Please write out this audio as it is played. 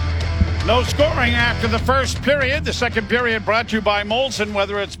No scoring after the first period. The second period brought to you by Molson.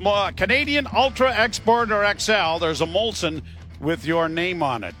 Whether it's Canadian Ultra, Export, or XL, there's a Molson with your name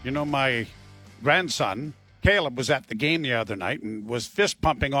on it. You know, my grandson, Caleb, was at the game the other night and was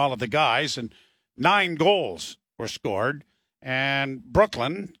fist-pumping all of the guys, and 9 goals were scored. And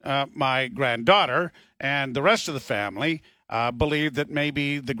Brooklyn, my granddaughter, and the rest of the family believe that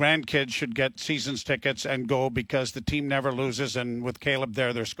maybe the grandkids should get season's tickets and go because the team never loses, and with Caleb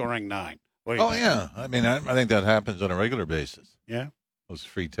there, they're scoring 9. Oh, yeah. I mean, I think that happens on a regular basis. Yeah? Those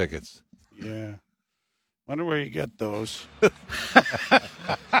free tickets. Yeah. Wonder where you get those.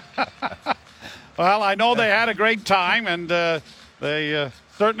 Well, I know they had a great time, and they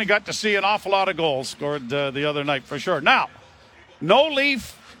certainly got to see an awful lot of goals scored the other night for sure. Now, no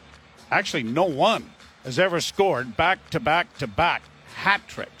Leaf, actually no one, has ever scored back-to-back-to-back hat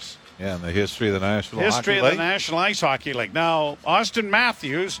tricks. Yeah, in the history of the National History Hockey of League. the National Ice Hockey League. Now, Austin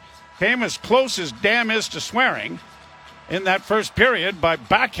Matthews came as close as damn is to swearing in that first period by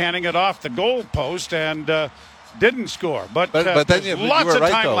backhanding it off the goal post and didn't score. But then you lots were of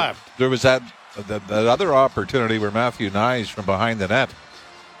right, time though. left. There was that other opportunity where Matthew Nyes from behind the net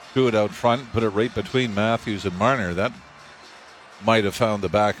threw it out front, put it right between Matthews and Marner. That might have found the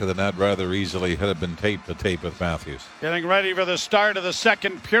back of the net rather easily had it been tape to tape with Matthews. Getting ready for the start of the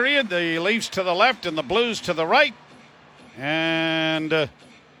second period. The Leafs to the left and the Blues to the right. And the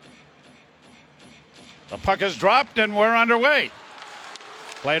puck is dropped and we're underway.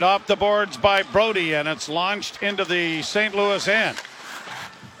 Played off the boards by Brody, and it's launched into the St. Louis end.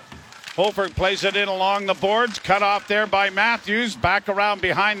 Holford plays it in along the boards, cut off there by Matthews, back around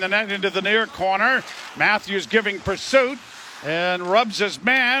behind the net into the near corner. Matthews giving pursuit and rubs his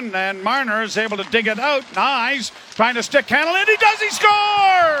man, and Marner is able to dig it out. Nyes trying to stick handle it. He does, he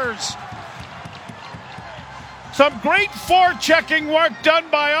scores! Some great forechecking work done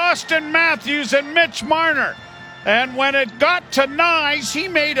by Austin Matthews and Mitch Marner. And when it got to Nyes, he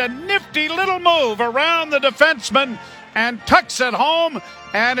made a nifty little move around the defenseman and tucks it home,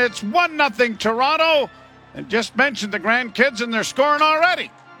 and it's 1-0 Toronto. And just mentioned the grandkids, and they're scoring already.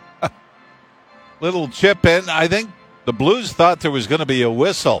 Little chip in. I think the Blues thought there was going to be a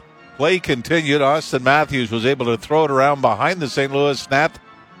whistle. Play continued. Austin Matthews was able to throw it around behind the St. Louis net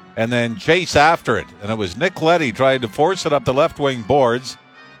and then chase after it. And it was Nick Leddy trying to force it up the left wing boards.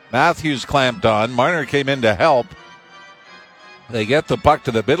 Matthews clamped on. Marner came in to help. They get the puck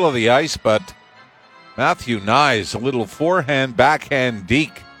to the middle of the ice, but Matthew Nyes, a little forehand, backhand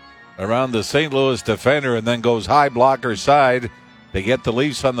deke around the St. Louis defender and then goes high blocker side. They get the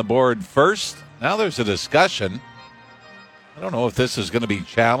Leafs on the board first. Now there's a discussion. I don't know if this is going to be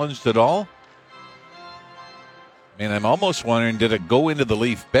challenged at all. I mean, I'm almost wondering, did it go into the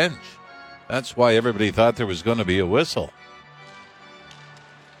Leaf bench? That's why everybody thought there was going to be a whistle.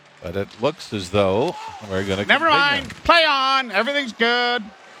 But it looks as though we're going to Never mind. Play on. Everything's good.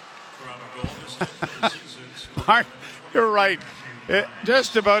 Mark, you're right.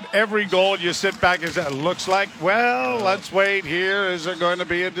 Just about every goal you sit back and say, it looks like, well, let's wait here. Is there going to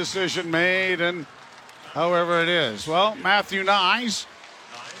be a decision made? And however it is. Well, Matthew Nyes,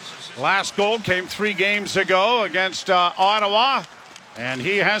 last goal came 3 games ago against Ottawa, and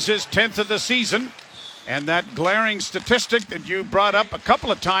he has his 10th of the season. And that glaring statistic that you brought up a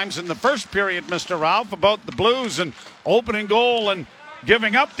couple of times in the first period, Mr. Ralph, about the Blues and opening goal and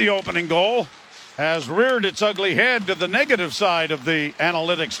giving up the opening goal has reared its ugly head to the negative side of the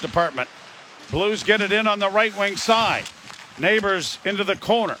analytics department. Blues get it in on the right wing side. Neighbors into the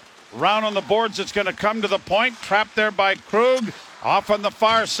corner. Round on the boards, it's going to come to the point. Trapped there by Krug. Off on the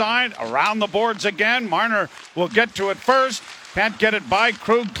far side. Around the boards again. Marner will get to it first. Can't get it by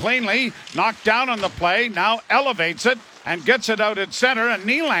Krug cleanly. Knocked down on the play. Now elevates it and gets it out at center. And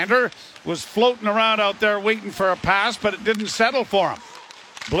Nylander was floating around out there waiting for a pass, but it didn't settle for him.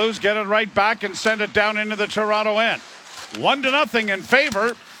 Blues get it right back and send it down into the Toronto end. 1-0 in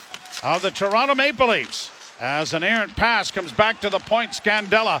favor of the Toronto Maple Leafs. As an errant pass comes back to the point,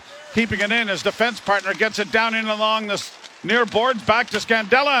 Scandella keeping it in. His defense partner gets it down in along the near boards. Back to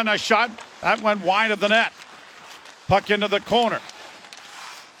Scandella, and a shot that went wide of the net. Puck into the corner.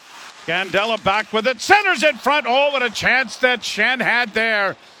 Scandella back with it. Centers in front. Oh, what a chance that Shen had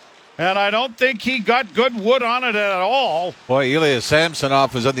there. And I don't think he got good wood on it at all. Boy, Ilya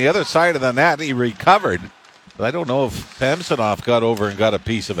Samsonov was on the other side of the net. He recovered. But I don't know if Samsonov got over and got a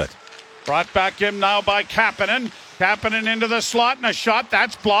piece of it. Brought back in now by Kapanen. Kapanen into the slot and a shot.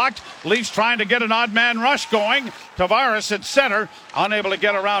 That's blocked. Leafs trying to get an odd man rush going. Tavares at center. Unable to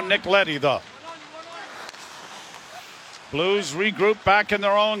get around Nick Leddy, though. Blues regroup back in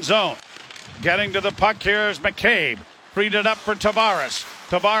their own zone. Getting to the puck here is McCabe. Freed it up for Tavares.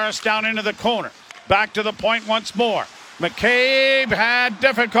 Tavares down into the corner. Back to the point once more. McCabe had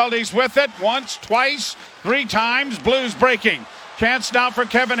difficulties with it once, twice, 3 times. Blues breaking. Chance now for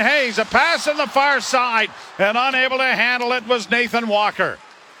Kevin Hayes. A pass on the far side, and unable to handle it was Nathan Walker.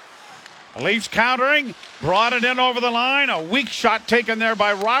 The Leafs countering, brought it in over the line. A weak shot taken there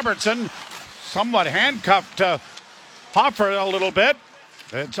by Robertson. Somewhat handcuffed Hoffer a little bit.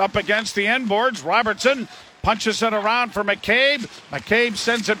 It's up against the end boards. Robertson punches it around for McCabe. McCabe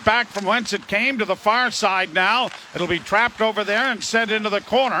sends it back from whence it came to the far side now. It'll be trapped over there and sent into the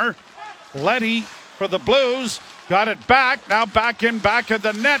corner. Leddy for the Blues got it back. Now back at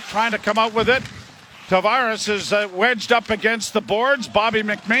the net, trying to come out with it. Tavares is wedged up against the boards. Bobby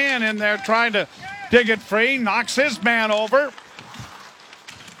McMahon in there trying to dig it free. Knocks his man over.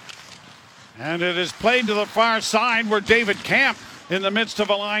 And it is played to the far side where David Camp in the midst of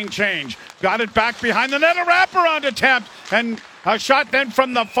a line change. Got it back behind the net. A wraparound attempt. And a shot then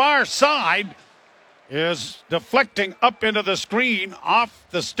from the far side is deflecting up into the screen off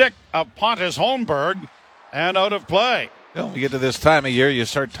the stick of Pontus Holmberg and out of play. When you get to this time of year, you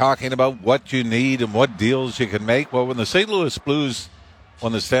start talking about what you need and what deals you can make. Well, when the St. Louis Blues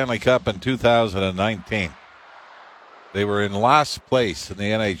won the Stanley Cup in 2019, they were in last place in the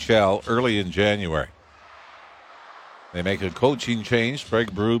NHL early in January. They make a coaching change.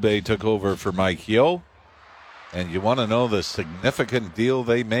 Greg Berube took over for Mike Yeo. And you want to know the significant deal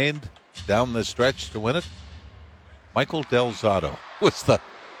they made down the stretch to win it? Michael Del Zotto was the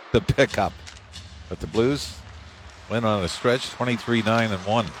pickup. But the Blues went on a stretch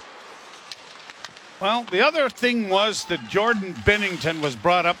 23-9-1. Well, the other thing was that Jordan Binnington was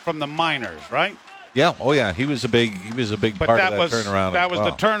brought up from the minors, right? Yeah. Oh, yeah. He was a big part of that turnaround. That was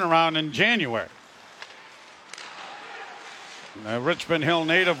the turnaround in January. Richmond Hill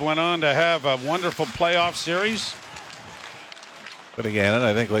native went on to have a wonderful playoff series. But again, and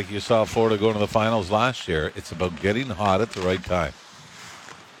I think like you saw Florida go to the finals last year, it's about getting hot at the right time.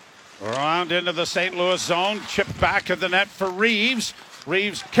 Around into the St. Louis zone, chipped back of the net for Reeves.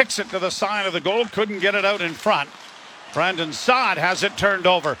 Reeves kicks it to the side of the goal, couldn't get it out in front. Brandon Saad has it turned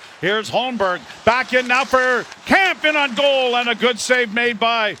over. Here's Holmberg, back in now for Camp, in on goal, and a good save made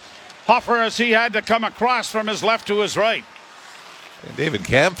by Hoffer as he had to come across from his left to his right. And David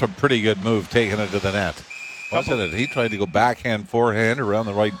Camp, a pretty good move, taking it to the net. Wasn't it? He tried to go backhand, forehand around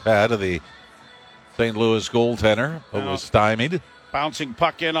the right pad of the St. Louis goaltender, but was stymied. Bouncing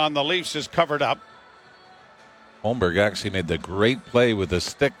puck in on the Leafs is covered up. Holmberg actually made the great play with the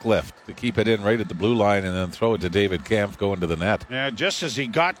stick lift to keep it in right at the blue line and then throw it to David Camp going to the net. Yeah, just as he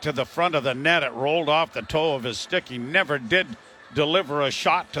got to the front of the net, it rolled off the toe of his stick. He never did deliver a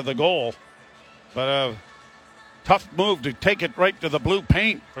shot to the goal. But a tough move to take it right to the blue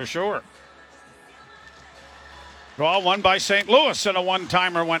paint for sure. Draw won by St. Louis, and a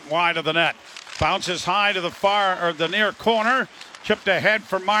one-timer went wide of the net. Bounces high to the far or the near corner. Chipped ahead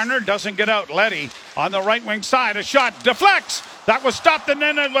for Marner, doesn't get out. Leddy on the right wing side, a shot deflects. That was stopped, and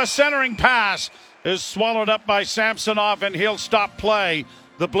then it was centering pass is swallowed up by Samsonov, and he'll stop play.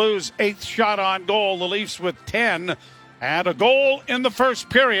 The Blues' 8th shot on goal. The Leafs with 10, and a goal in the first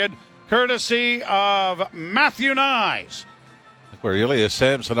period, courtesy of Matthew Nyes. Where Ilya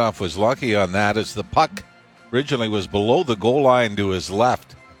Samsonov was lucky on that, as the puck originally was below the goal line to his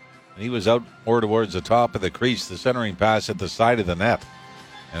left. He was out more towards the top of the crease, the centering pass at the side of the net,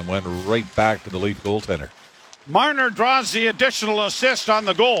 and went right back to the Leaf goaltender. Marner draws the additional assist on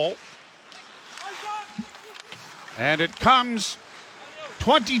the goal. And it comes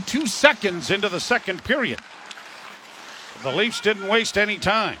 22 seconds into the second period. The Leafs didn't waste any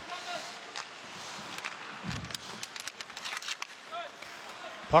time.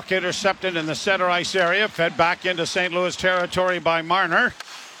 Puck intercepted in the center ice area, fed back into St. Louis territory by Marner.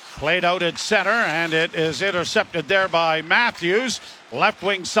 Played out at center, and it is intercepted there by Matthews. Left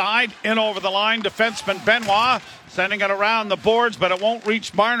wing side, in over the line, defenseman Benoit sending it around the boards, but it won't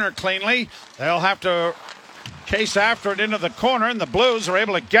reach Marner cleanly. They'll have to chase after it into the corner, and the Blues are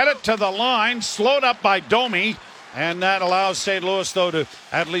able to get it to the line, slowed up by Domi, and that allows St. Louis, though, to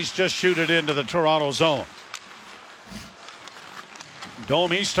at least just shoot it into the Toronto zone.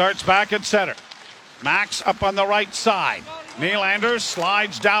 Domi starts back at center. Max up on the right side. Nylander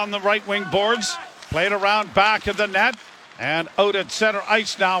slides down the right wing boards. Played around back of the net. And out at center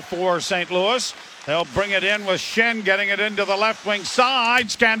ice now for St. Louis. They'll bring it in with Shen getting it into the left wing side.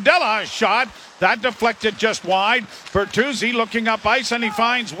 Scandella shot. That deflected just wide. Bertuzzi looking up ice, and he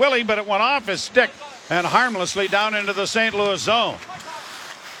finds Willie, but it went off his stick and harmlessly down into the St. Louis zone.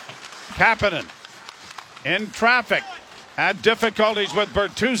 Kapanen in traffic. Had difficulties with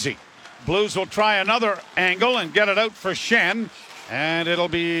Bertuzzi. Blues will try another angle and get it out for Shen. And it'll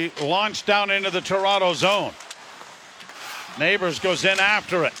be launched down into the Toronto zone. Neighbors goes in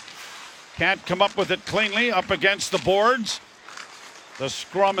after it. Can't come up with it cleanly. Up against the boards. The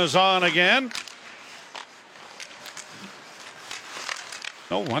scrum is on again.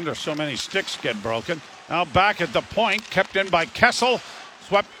 No wonder so many sticks get broken. Now back at the point, kept in by Kessel.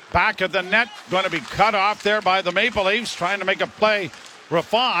 Swept back at the net. Going to be cut off there by the Maple Leafs. Trying to make a play.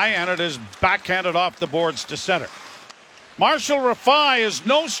 Rafai, and it is backhanded off the boards to center. Marshall Rafai is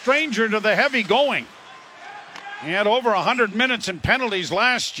no stranger to the heavy going. He had over 100 minutes in penalties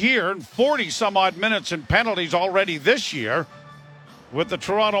last year and 40 some odd minutes in penalties already this year with the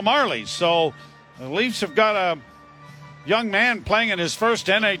Toronto Marlies. So the Leafs have got a young man playing in his first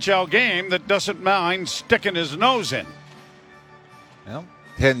NHL game that doesn't mind sticking his nose in. Well,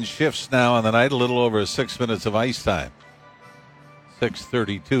 10 shifts now on the night, a little over 6 minutes of ice time.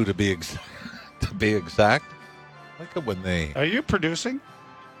 6:32 to be exact. Look at when they. Are you producing?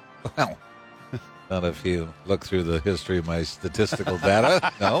 Well, not if you look through the history of my statistical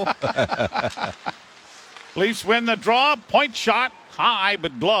data. No. Leafs win the draw. Point shot high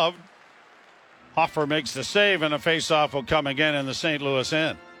but gloved. Hoffer makes the save, and a faceoff will come again in the St. Louis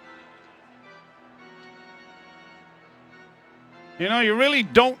end. You know, you really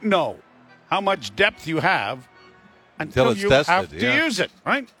don't know how much depth you have until it's you tested, have to use it,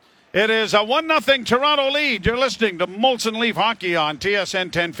 right? It is a 1-0 Toronto lead. You're listening to Molson Leaf Hockey on TSN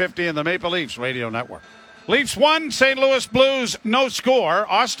 1050 and the Maple Leafs Radio Network. Leafs 1, St. Louis Blues no score.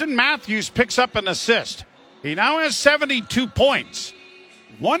 Austin Matthews picks up an assist. He now has 72 points.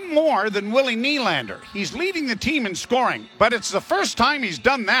 One more than Willie Nylander. He's leading the team in scoring, but it's the first time he's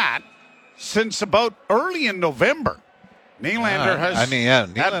done that since about early in November. Nylander has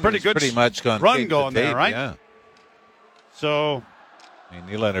had a pretty much run going there, right? Yeah. So,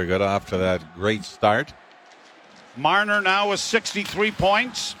 Nylander got off to that great start. Marner now with 63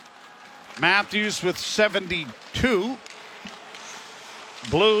 points. Matthews with 72.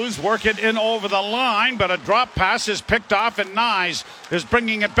 Blues work it in over the line, but a drop pass is picked off, and Nyes is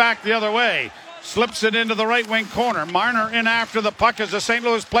bringing it back the other way. Slips it into the right wing corner. Marner in after the puck as the St.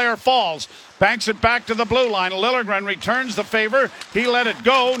 Louis player falls. Banks it back to the blue line. Liljegren returns the favor. He let it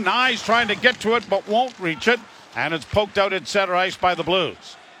go. Nyes trying to get to it but won't reach it. And it's poked out at center ice by the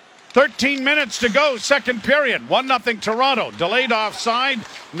Blues. 13 minutes to go, second period. 1-0 Toronto. Delayed offside.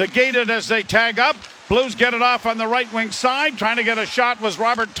 Negated as they tag up. Blues get it off on the right wing side. Trying to get a shot was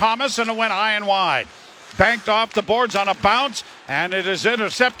Robert Thomas, and it went high and wide. Banked off the boards on a bounce, and it is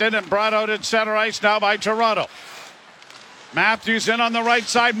intercepted and brought out at center ice now by Toronto. Matthews in on the right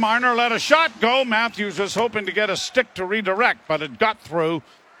side. Marner let a shot go. Matthews was hoping to get a stick to redirect, but it got through.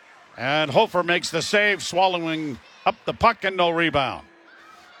 And Hofer makes the save, swallowing up the puck and no rebound.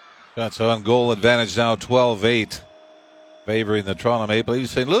 Shots on goal advantage now 12-8. Favoring the Toronto Maple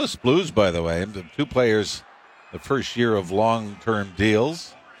Leafs. St. Louis Blues, by the way, the two players, the first year of long-term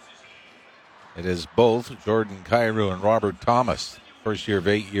deals. It is both Jordan Kyrou and Robert Thomas. First year of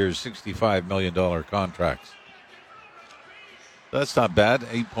 8 years, $65 million contracts. That's not bad.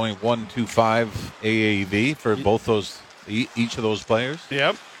 8.125 AAV for both those, each of those players.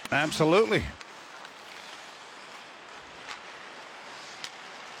 Yep, absolutely.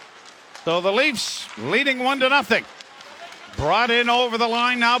 So the Leafs leading 1-0. Brought in over the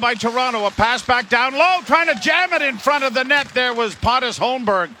line now by Toronto. A pass back down low, trying to jam it in front of the net. There was Pontus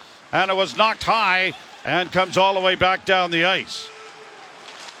Holmberg, and it was knocked high and comes all the way back down the ice.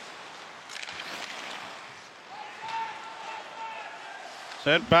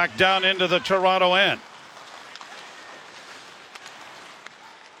 Sent back down into the Toronto end.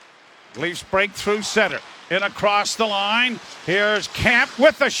 Leafs break through center. In across the line. Here's Camp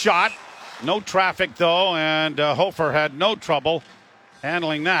with the shot. No traffic, though, and Hofer had no trouble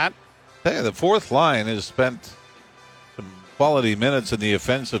handling that. Hey, the fourth line has spent some quality minutes in the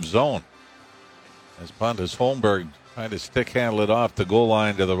offensive zone. As Pontus Holmberg trying to stick handle it off the goal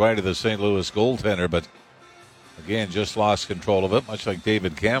line to the right of the St. Louis goaltender, but again, just lost control of it, much like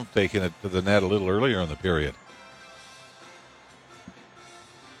David Kampf taking it to the net a little earlier in the period.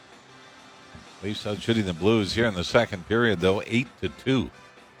 Leafs out shooting the Blues here in the second period, though, 8-2.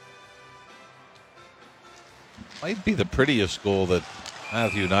 Might be the prettiest goal that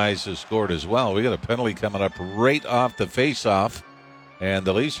Matthew Nyes has scored as well. We got a penalty coming up right off the face-off, and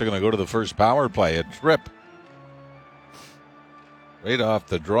the Leafs are going to go to the first power play. A trip right off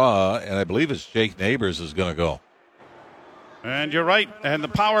the draw, and I believe it's Jake Neighbors is going to go. And you're right. And the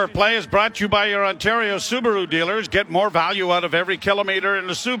power play is brought to you by your Ontario Subaru dealers. Get more value out of every kilometer in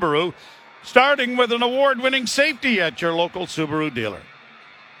a Subaru, starting with an award-winning safety at your local Subaru dealer.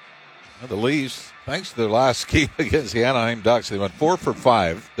 The Leafs thanks to their last game against the Anaheim Ducks, they went 4 for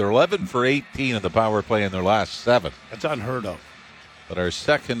 5. They're 11 for 18 in the power play in their last 7. That's unheard of. But our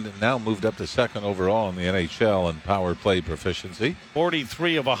second, now moved up to second overall in the NHL in power play proficiency.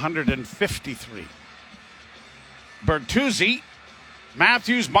 43 of 153. Bertuzzi,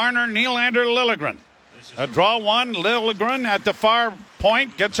 Matthews, Marner, Nylander, Liljegren. A draw one. Liljegren at the far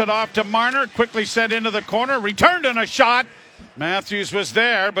point gets it off to Marner. Quickly set into the corner. Returned in a shot. Matthews was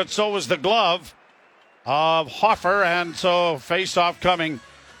there, but so was the glove of Hofer. And so face-off coming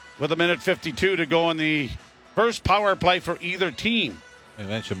with 1:52 to go in the first power play for either team. I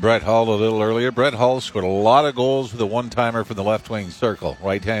mentioned Brett Hull a little earlier. Brett Hull scored a lot of goals with a one-timer from the left wing circle.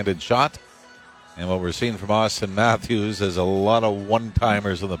 Right-handed shot. And what we're seeing from Austin Matthews is a lot of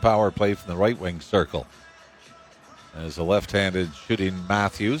one-timers on the power play from the right wing circle. As a left-handed shooting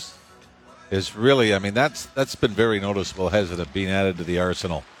Matthews is really, I mean, that's been very noticeable, hasn't it, being added to the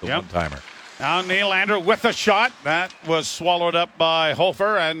arsenal, the one-timer. Now Nylander with a shot. That was swallowed up by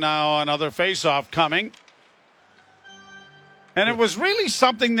Hofer, and now another face-off coming. And it was really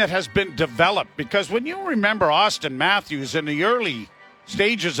something that has been developed, because when you remember Austin Matthews in the early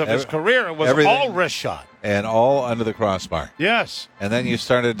stages of his career, it was all wrist shot. And all under the crossbar. Yes. And then you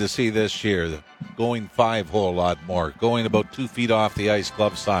started to see this year going 5-hole a lot more, going about 2 feet off the ice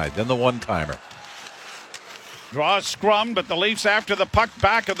glove side, then the one-timer. Draws scrum, but the Leafs after the puck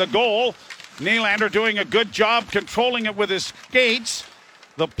back of the goal. Nylander doing a good job controlling it with his skates.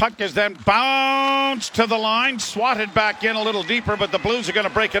 The puck is then bounced to the line, swatted back in a little deeper, but the Blues are going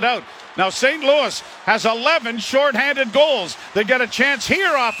to break it out. Now St. Louis has 11 shorthanded goals. They get a chance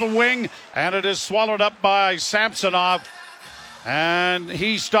here off a wing, and it is swallowed up by Samsonov, and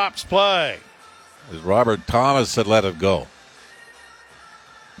he stops play. As Robert Thomas had let it go.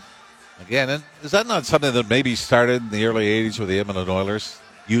 Again, is that not something that maybe started in the early 80s with the Edmonton Oilers,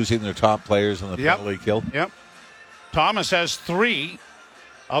 using their top players in the penalty kill? Yep. Thomas has 3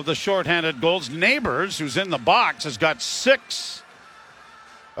 of the shorthanded goals. Neighbors, who's in the box, has got 6.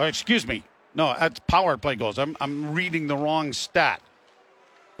 Oh, excuse me. No, that's power play goals. I'm reading the wrong stat.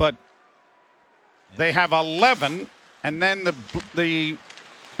 But they have 11, and then the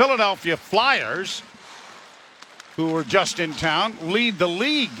Philadelphia Flyers, who were just in town, lead the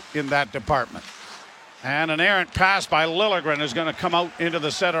league in that department. And an errant pass by Liljegren is going to come out into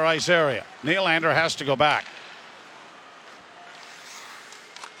the center ice area. Nylander has to go back.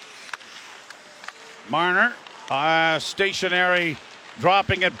 Marner, stationary,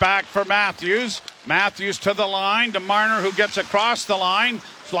 dropping it back for Matthews. Matthews to the line to Marner, who gets across the line,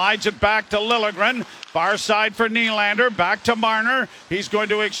 slides it back to Liljegren. Far side for Nylander, back to Marner. He's going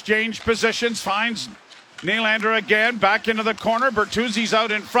to exchange positions, finds Nylander again, back into the corner. Bertuzzi's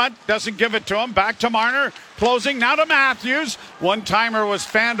out in front, doesn't give it to him. Back to Marner, closing, now to Matthews. One-timer was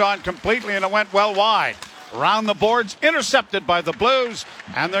fanned on completely, and it went well wide. Around the boards, intercepted by the Blues,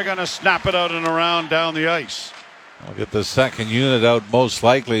 and they're going to snap it out and around down the ice. I'll get the second unit out most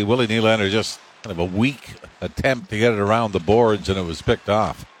likely. Willie Nylander just kind of a weak attempt to get it around the boards, and it was picked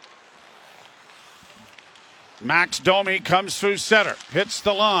off. Max Domi comes through center, hits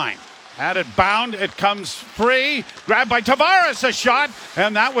the line. Had it bound, it comes free. Grabbed by Tavares, a shot,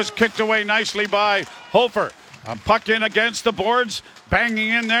 and that was kicked away nicely by Hofer. A puck in against the boards, banging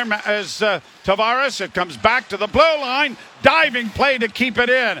in there as Tavares. It comes back to the blue line. Diving play to keep it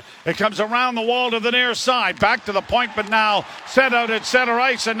in. It comes around the wall to the near side. Back to the point, but now sent out at center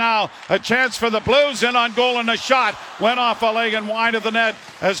ice. And now a chance for the Blues. In on goal, and a shot went off a leg and wide of the net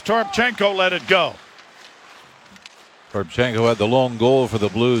as Toropchenko let it go. Toropchenko had the lone goal for the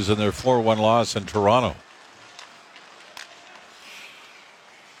Blues in their 4-1 loss in Toronto.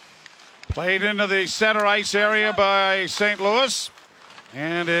 Played into the center ice area by St. Louis.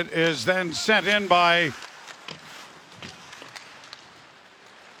 And it is then sent in by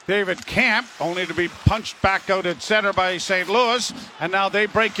David Camp, only to be punched back out at center by St. Louis. And now they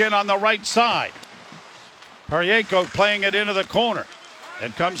break in on the right side. Parayko playing it into the corner.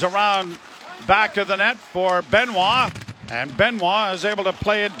 It comes around back of the net for Benoit. And Benoit is able to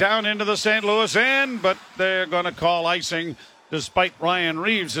play it down into the St. Louis end, but they're going to call icing despite Ryan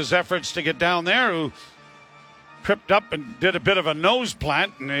Reeves' efforts to get down there, who tripped up and did a bit of a nose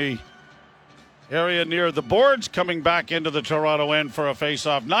plant in the area near the boards, coming back into the Toronto end for a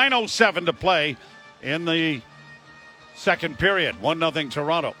face-off. 9:07 to play in the second period. 1-0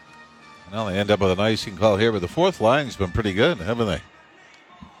 Toronto. Well, they end up with an icing call here, but the fourth line's been pretty good, haven't they?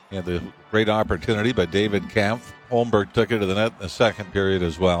 He had the great opportunity by David Kampf. Holmberg took it to the net in the second period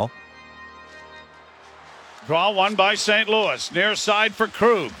as well. Draw one by St. Louis. Near side for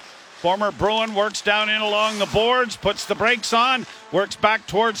Krug. Former Bruin works down in along the boards, puts the brakes on, works back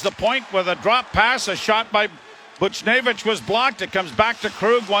towards the point with a drop pass. A shot by Buchnevich was blocked. It comes back to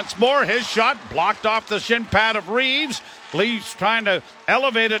Krug once more. His shot blocked off the shin pad of Reeves. Leafs trying to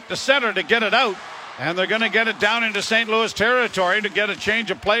elevate it to center to get it out. And they're going to get it down into St. Louis territory to get a change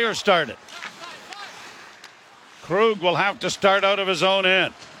of players started. Krug will have to start out of his own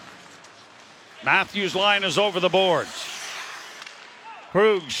end. Matthews' line is over the boards.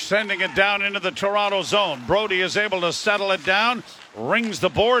 Krug sending it down into the Toronto zone. Brody is able to settle it down, rings the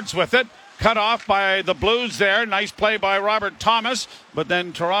boards with it. Cut off by the Blues there. Nice play by Robert Thomas. But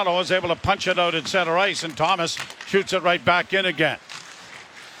then Toronto is able to punch it out at center ice, and Thomas shoots it right back in again.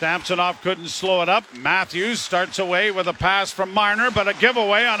 Samsonov couldn't slow it up. Matthews starts away with a pass from Marner, but a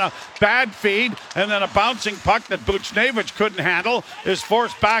giveaway on a bad feed, and then a bouncing puck that Buchnevich couldn't handle is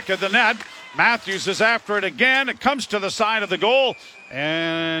forced back of the net. Matthews is after it again. It comes to the side of the goal,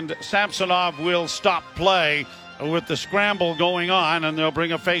 and Samsonov will stop play with the scramble going on, and they'll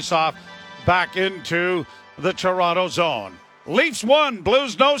bring a face-off back into the Toronto zone. Leafs 1,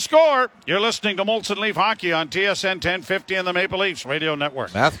 Blues no score. You're listening to Molson Leaf Hockey on TSN 1050 and the Maple Leafs Radio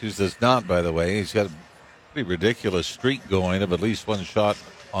Network. Matthews does not, by the way. He's got a pretty ridiculous streak going of at least one shot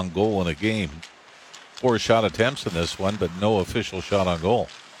on goal in a game. 4 shot attempts in this one, but no official shot on goal.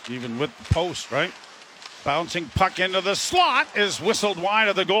 Even with the post, right? Bouncing puck into the slot is whistled wide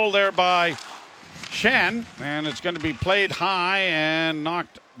of the goal there by Shen, and it's going to be played high and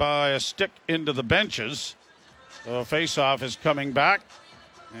knocked by a stick into the benches. The face-off is coming back,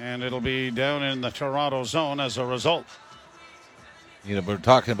 and it'll be down in the Toronto zone as a result. You know, we were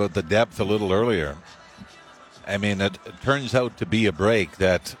talking about the depth a little earlier. I mean, it turns out to be a break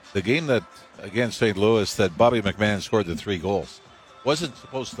that the game that against St. Louis that Bobby McMahon scored the 3 goals wasn't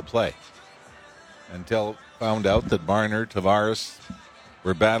supposed to play until found out that Marner, Tavares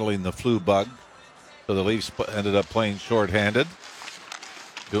were battling the flu bug. So the Leafs ended up playing shorthanded.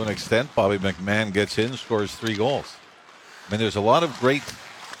 To an extent, Bobby McMahon gets in, scores 3 goals. I mean, there's a lot of great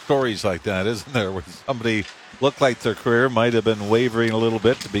stories like that, isn't there, where somebody looked like their career might have been wavering a little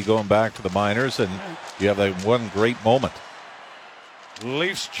bit to be going back to the minors, and you have that one great moment.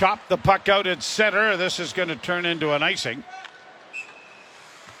 Leafs chop the puck out at center. This is going to turn into an icing.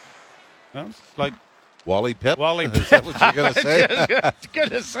 Well, it's like Wally Pipp? Wally Pipp. Is that what you're going to say? I was going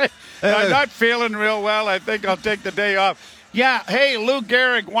to say, I'm not feeling real well. I think I'll take the day off. Yeah, hey, Lou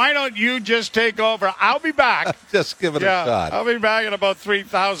Gehrig, why don't you just take over? I'll be back. Just give it a shot. I'll be back in about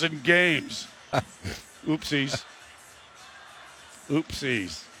 3,000 games. Oopsies.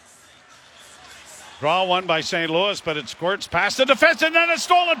 Draw one by St. Louis, but it squirts past the defense, and then a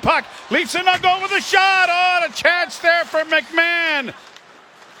stolen puck. Leafs in a goal with a shot. Oh, and a chance there for McMahon.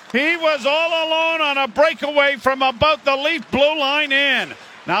 He was all alone on a breakaway from about the Leaf blue line in.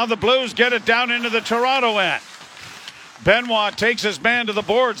 Now the Blues get it down into the Toronto end. Benoit takes his man to the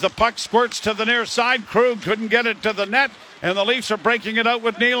boards. The puck squirts to the near side. Krug couldn't get it to the net, and the Leafs are breaking it out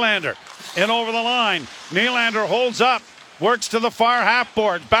with Nylander. In over the line. Nylander holds up, works to the far half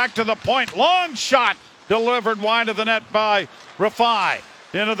board, back to the point. Long shot delivered wide of the net by Rafai.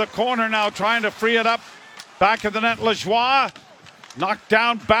 Into the corner now, trying to free it up. Back of the net, Lajoie. Knocked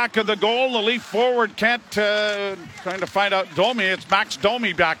down back of the goal. The Leaf forward can't, trying to find out Domi. It's Max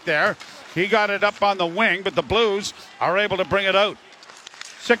Domi back there. He got it up on the wing, but the Blues are able to bring it out.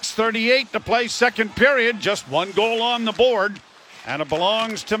 6:38 to play, second period. Just 1 goal on the board, and it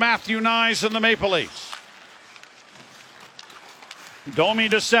belongs to Matthew Knies and the Maple Leafs. Domi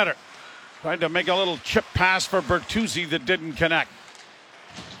to center. Tried to make a little chip pass for Bertuzzi that didn't connect.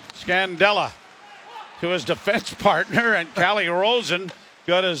 Scandella to his defense partner, and Calle Rosen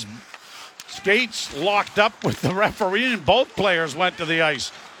got his skates locked up with the referee, and both players went to the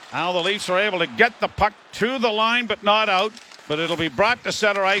ice. Now the Leafs are able to get the puck to the line, but not out. But it'll be brought to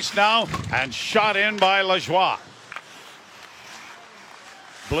center ice now and shot in by Lajoie.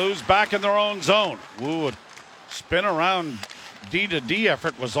 Blues back in their own zone. Ooh, a spin around D-to-D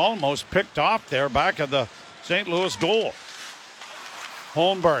effort was almost picked off there back of the St. Louis goal.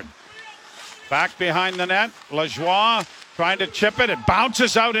 Holmberg back behind the net. Lajoie trying to chip it. It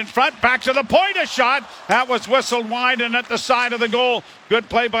bounces out in front. Back to the point. A shot. That was whistled wide and at the side of the goal. Good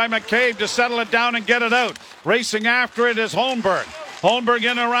play by McCabe to settle it down and get it out. Racing after it is Holmberg. Holmberg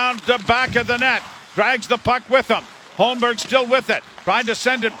in around the back of the net. Drags the puck with him. Holmberg still with it. Trying to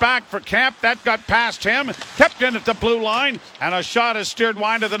send it back for Camp. That got past him. Kept in at the blue line. And a shot is steered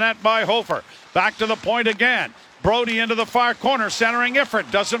wide of the net by Hofer. Back to the point again. Brody into the far corner. Centering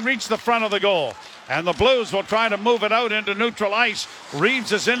effort. Doesn't reach the front of the goal. And the Blues will try to move it out into neutral ice.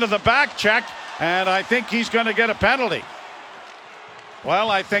 Reeves is into the back check, and I think he's going to get a penalty.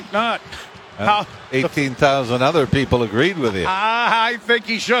 Well, I think not. And 18,000 other people agreed with you. I think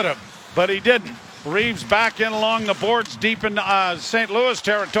he should have, but he didn't. Reeves back in along the boards deep in St. Louis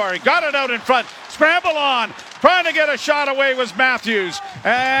territory. Got it out in front. Scramble on. Trying to get a shot away was Matthews.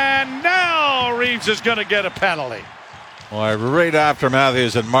 And now Reeves is going to get a penalty. Well, right after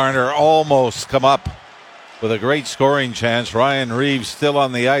Matthews and Marner almost come up with a great scoring chance, Ryan Reeves still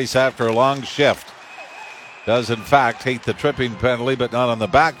on the ice after a long shift. Does, in fact, take the tripping penalty, but not on the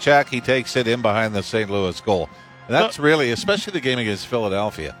back check. He takes it in behind the St. Louis goal. And that's really, especially the game against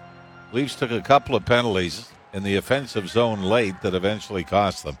Philadelphia. Leafs took a couple of penalties in the offensive zone late that eventually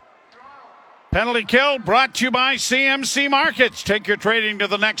cost them. Penalty kill brought to you by CMC Markets. Take your trading to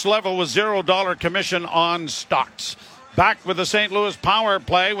the next level with $0 commission on stocks. Back with the St. Louis power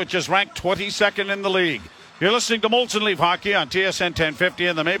play, which is ranked 22nd in the league. You're listening to Molson Leaf Hockey on TSN 1050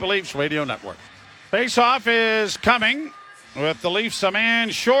 and the Maple Leafs Radio Network. Face-off is coming with the Leafs a man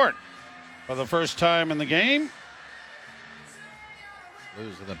short for the first time in the game.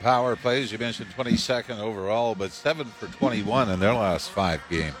 Losing the power plays, you mentioned 22nd overall, but 7 for 21 in their last 5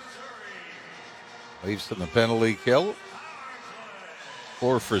 games. Leafs in the penalty kill,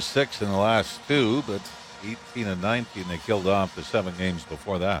 4 for 6 in the last 2, but 18 and 19 they killed off the 7 games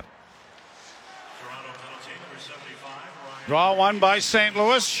before that. Draw one by St.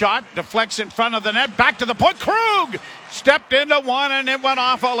 Louis. Shot deflects in front of the net. Back to the point. Krug stepped into one and it went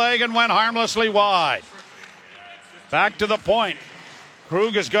off a leg and went harmlessly wide. Back to the point.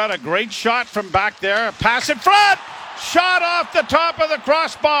 Krug has got a great shot from back there. Pass in front. Shot off the top of the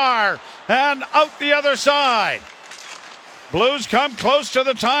crossbar and out the other side. Blues come close to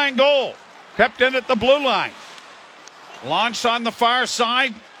the tying goal. Kept in at the blue line. Launched on the far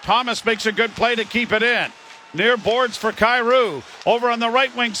side. Thomas makes a good play to keep it in. Near boards for Kyrou. Over on the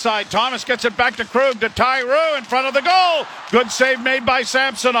right wing side. Thomas gets it back to Krug to Kyrou in front of the goal. Good save made by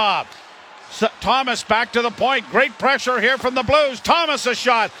Samsonov. Thomas back to the point. Great pressure here from the Blues. Thomas a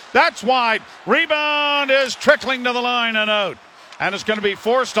shot. That's wide. Rebound is trickling to the line and out. And it's going to be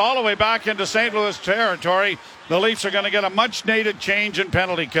forced all the way back into St. Louis territory. The Leafs are going to get a much needed change in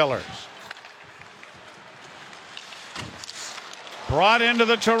penalty killers. Brought into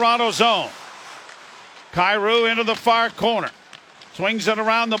the Toronto zone. Kyrou into the far corner. Swings it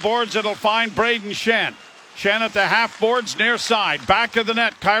around the boards. It'll find Braden Shen. Shen at the half boards near side. Back of the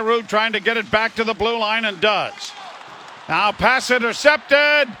net. Kyrou trying to get it back to the blue line and does. Now pass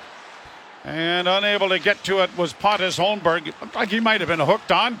intercepted. And unable to get to it was Pontus Holmberg. It looked like he might have been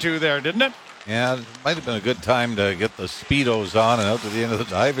hooked onto there, didn't it? Yeah, it might have been a good time to get the Speedos on and out to the end of the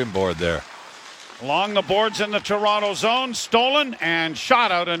diving board there. Along the boards in the Toronto zone. Stolen and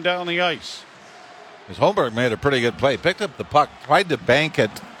shot out and down the ice. Holmberg made a pretty good play. Picked up the puck, tried to bank it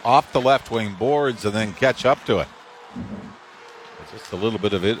off the left wing boards and then catch up to it. But just a little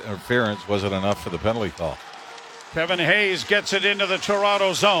bit of interference wasn't enough for the penalty call. Kevin Hayes gets it into the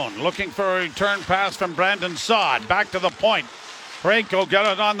Toronto zone. Looking for a return pass from Brandon Saad. Back to the point. Parayko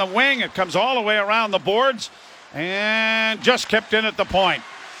got it on the wing. It comes all the way around the boards and just kept in at the point.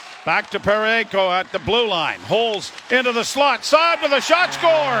 Back to Parayko at the blue line. Holes into the slot. Saad with a shot,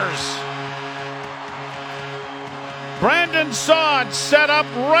 scores! Brandon Saad set up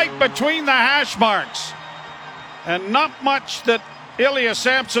right between the hash marks. And not much that Ilya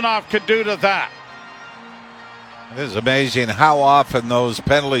Samsonov could do to that. It is amazing how often those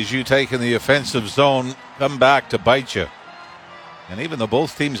penalties you take in the offensive zone come back to bite you. And even though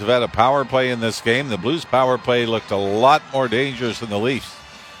both teams have had a power play in this game, the Blues power play looked a lot more dangerous than the Leafs.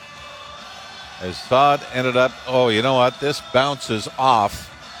 As Saad ended up, you know what? This bounces off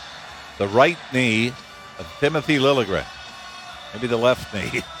the right knee of Timothy Liljegren. Maybe the left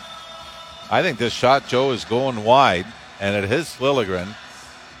knee. I think this shot, Joe, is going wide, and it hits Liljegren.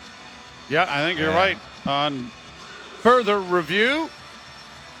 Yeah, I think you're right. On further review.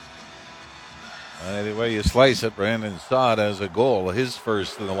 Any way you slice it, Brandon Saad has a goal, his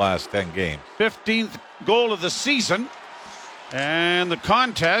first in the last 10 games. 15th goal of the season, and the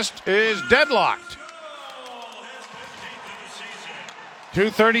contest is deadlocked.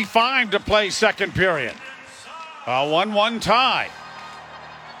 2:35 to play second period. A 1-1 tie.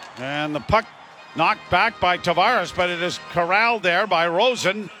 And the puck knocked back by Tavares, but it is corralled there by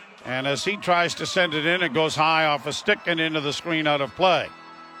Rosen. And as he tries to send it in, it goes high off a stick and into the screen out of play.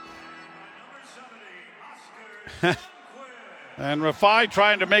 And Rafai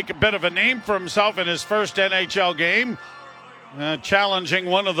trying to make a bit of a name for himself in his first NHL game. Challenging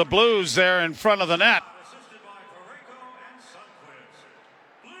one of the Blues there in front of the net.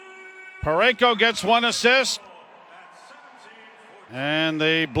 Parayko gets one assist. And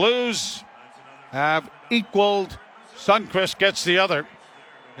the Blues have equaled Sundqvist gets the other.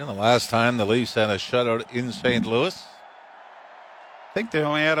 And the last time the Leafs had a shutout in St. Louis. I think they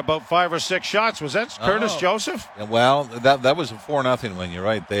only had about 5 or 6 shots. Was that Curtis Joseph? Yeah, well, that was a 4-0 win. You're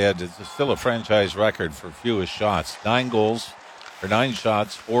right. It's still a franchise record for fewest shots. 9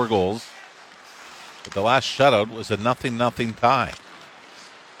 shots, 4 goals. But the last shutout was a 0-0 tie,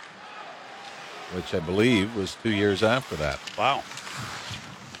 which I believe was 2 years after that. Wow.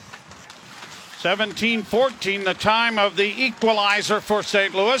 17-14, the time of the equalizer for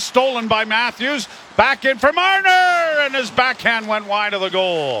St. Louis. Stolen by Matthews. Back in for Marner, and his backhand went wide of the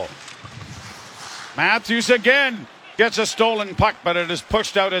goal. Matthews again gets a stolen puck, but it is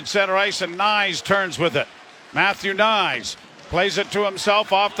pushed out at center ice, and Nyes turns with it. Matthew Nyes plays it to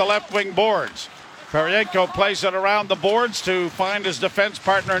himself off the left wing boards. Parayko plays it around the boards to find his defense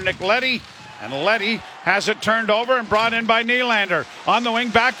partner Nick Leddy. And Leddy has it turned over and brought in by Nylander. On the wing,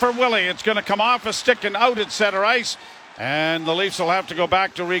 back for Willie. It's going to come off a stick and out at center ice. And the Leafs will have to go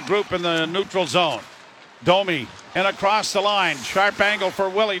back to regroup in the neutral zone. Domi in across the line. Sharp angle for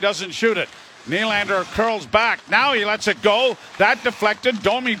Willie. Doesn't shoot it. Nylander curls back. Now he lets it go. That deflected.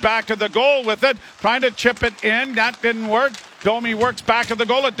 Domi back to the goal with it. Trying to chip it in. That didn't work. Domi works back to the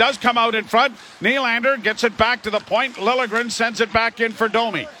goal. It does come out in front. Nylander gets it back to the point. Liljegren sends it back in for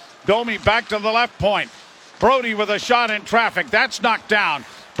Domi. Domi back to the left point. Brody with a shot in traffic. That's knocked down.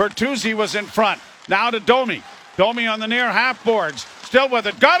 Bertuzzi was in front. Now to Domi. Domi on the near half boards. Still with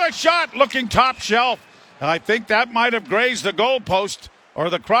it. Got a shot looking top shelf. I think that might have grazed the goalpost or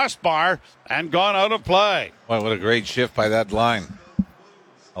the crossbar and gone out of play. Boy, what a great shift by that line.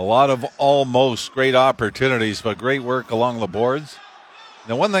 A lot of almost great opportunities, but great work along the boards.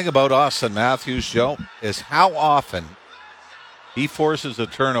 Now, one thing about Austin Matthews, Joe, is how often he forces a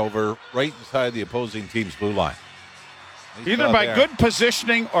turnover right inside the opposing team's blue line. Either by good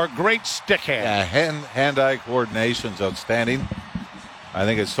positioning or great stick hand. Yeah, hand-eye coordination's outstanding. I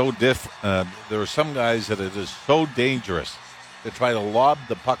think it's so there are some guys that it is so dangerous to try to lob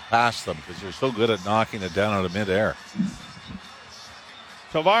the puck past them because they're so good at knocking it down out of midair.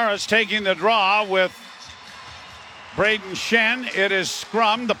 Tavares taking the draw with Braden Shen. It is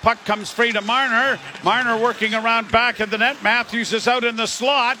scrum. The puck comes free to Marner. Marner working around back of the net. Matthews is out in the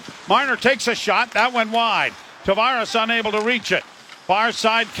slot. Marner takes a shot. That went wide. Tavares unable to reach it. Far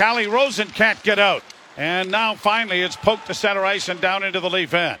side, Calle Rosen can't get out. And now finally it's poked to center ice and down into the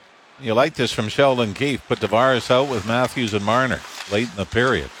Leaf end. You like this from Sheldon Keefe. Put Tavares out with Matthews and Marner late in the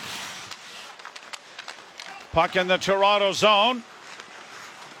period. Puck in the Toronto zone.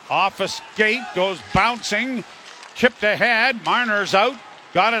 Off a skate, goes bouncing. Chipped ahead. Marner's out.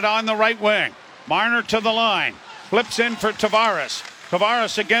 Got it on the right wing. Marner to the line. Flips in for Tavares.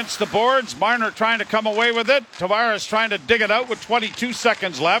 Tavares against the boards. Marner trying to come away with it. Tavares trying to dig it out with 22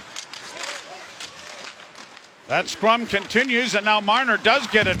 seconds left. That scrum continues, and now Marner does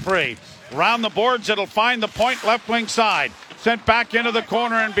get it free. Around the boards, it'll find the point left wing side. Sent back into the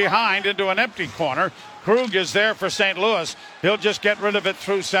corner and behind into an empty corner. Krug is there for St. Louis. He'll just get rid of it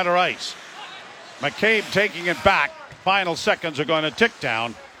through center ice. McCabe taking it back. Final seconds are going to tick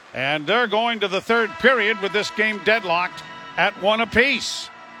down. And they're going to the third period with this game deadlocked at 1 apiece.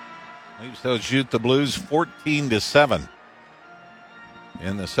 Leafs will shoot the Blues 14-7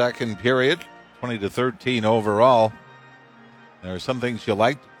 in the second period. 20-13 overall. There are some things you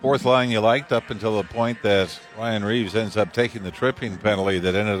liked. Fourth line you liked up until the point that Ryan Reeves ends up taking the tripping penalty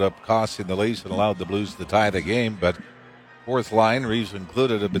that ended up costing the Leafs and allowed the Blues to tie the game. But fourth line, Reeves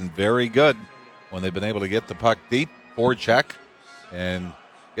included, have been very good when they've been able to get the puck deep, forecheck, and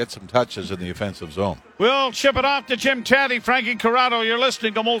get some touches in the offensive zone. We'll ship it off to Jim Taddy, Frankie Corrado. You're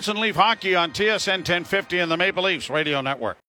listening to Molson Leaf Hockey on TSN 1050 and the Maple Leafs Radio Network.